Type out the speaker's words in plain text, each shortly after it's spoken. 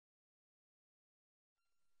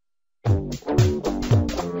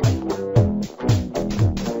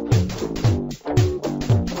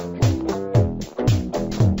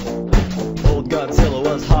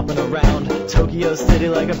was hopping around Tokyo City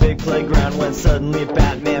like a big playground, when suddenly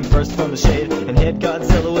Batman burst from the shade and hit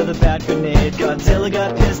Godzilla with a bat grenade. Godzilla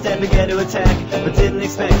got pissed and began to attack, but didn't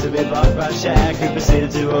expect to be blocked by Shaq, who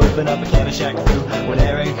proceeded to open up a can of Shaq Fu when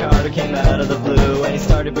Aaron Carter came out of the blue and he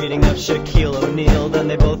started beating up Shaquille O'Neal. Then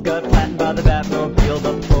they both got flattened by the Batmobile,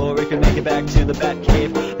 but before he could make it back to the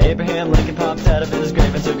Batcave, Abraham Lincoln popped out of his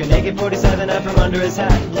grave and took an AK-47 out from under his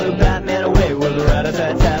hat and blew Batman away with a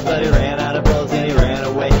rat-a-tat-tat. But he ran out of bullets and he ran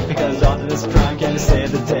away, because Optimus Prime came to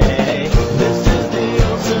save the day. This is the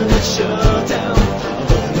ultimate showdown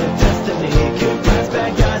of ultimate destiny. Good guys,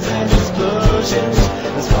 bad guys, and explosions,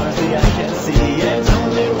 as far as the eye can see, and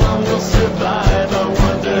only one will survive. I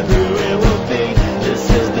wonder who it will be. This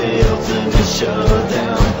is the ultimate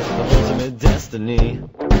showdown of ultimate destiny.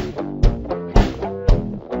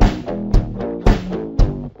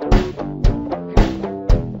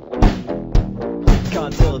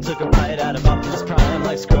 Godzilla took a bite out of Optimus Prime,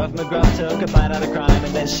 like Scruff McGruff took a bite out of crime.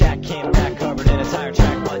 And then Shaq came back covered in a tire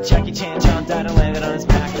track, but Jackie Chan jumped out and landed on his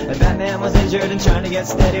back. And Batman was injured and trying to get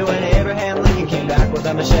steady when Abraham Lincoln came back with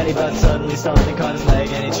a machete, but suddenly something caught his leg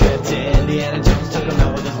and he tripped. Indiana Jones took him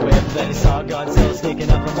out with his whip. Then he saw Godzilla sneaking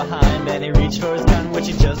up from behind, and he reached for his gun, which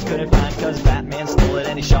he just couldn't find, cause Batman stole it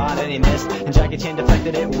and he shot and he missed, and Jackie Chan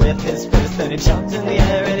deflected it with his fist. Then he jumped in the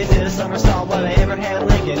air and he did a somersault while Abraham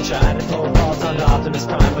Lincoln tried to pull balls onto Optimus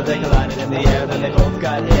Prime, but they collided in the air. Then they both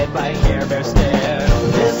got hit by a Care Bear stare.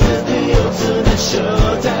 This is the ultimate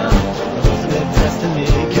showdown of ultimate destiny.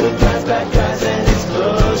 Good guys, bad guys, and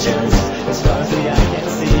explosions, as far as the eye can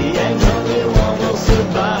see, and only one will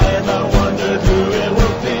survive. I wonder who it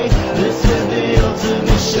will be. This is the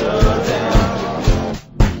ultimate showdown.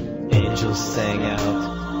 Angels sang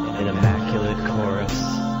out in immaculate chorus.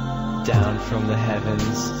 Down from the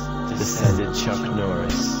heavens descended Chuck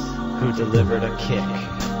Norris, who delivered a kick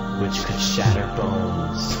which could shatter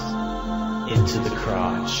bones into the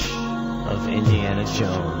crotch of Indiana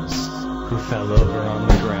Jones, who fell over on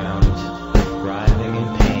the ground, writhing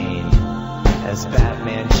in pain, as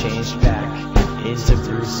Batman changed back into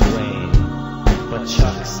Bruce Wayne. But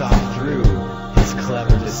Chuck saw through his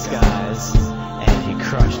clever disguise, and he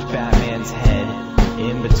crushed Batman's head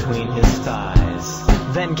in between his thighs.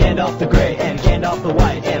 Then Gandalf the Grey and Gandalf the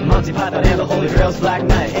White, and Monty Python and the Holy Grail's Black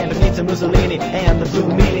Knight, and Benito Mussolini and the Blue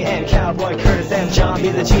Meanie, and Cowboy Curtis and John B.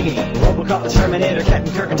 the Genie, Robocop the Terminator,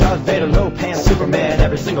 Captain Kirk and Darth Vader, Lopan, Superman,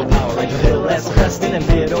 every single Power Ranger, Bill S. Preston and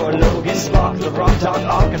Theodore Logan, Spock, the Rock, Doc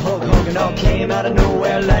Ock, and Hulk Hogan all came out of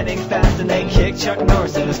nowhere, lightning fast, and they kicked Chuck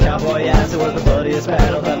Norris in his cowboy ass. It was the bloodiest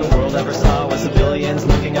battle that the world ever saw, with civilians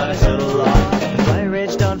looking on until the law. The fight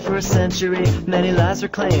raged on for a century, many lives were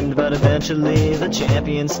claimed, but eventually the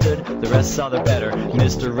champion stood. The rest saw their better,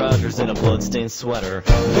 Mr. Rogers in a bloodstained sweater.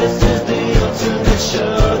 This is the ultimate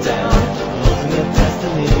showdown, ultimate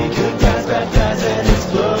destiny. Good guys, bad guys, and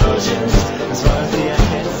explosions, as far as the eye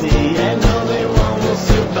can see, and only one will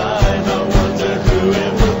survive. I wonder who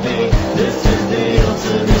it will be. This is the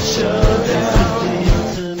ultimate showdown.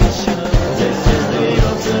 This is the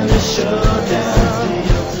ultimate showdown.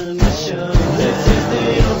 This is the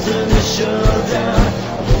ultimate showdown,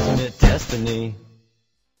 ultimate destiny.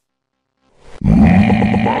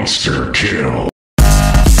 Monster kill.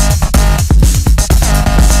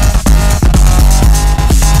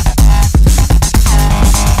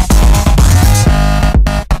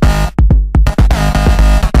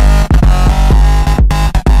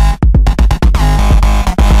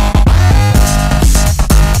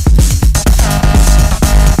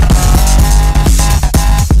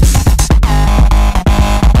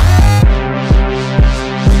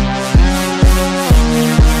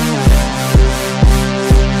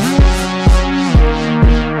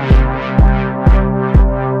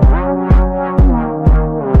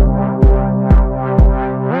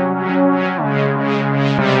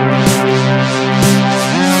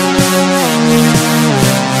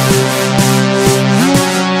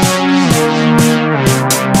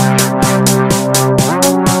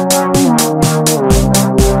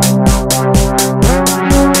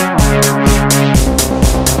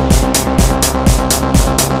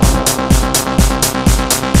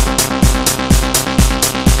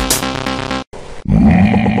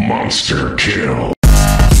 Monster kill.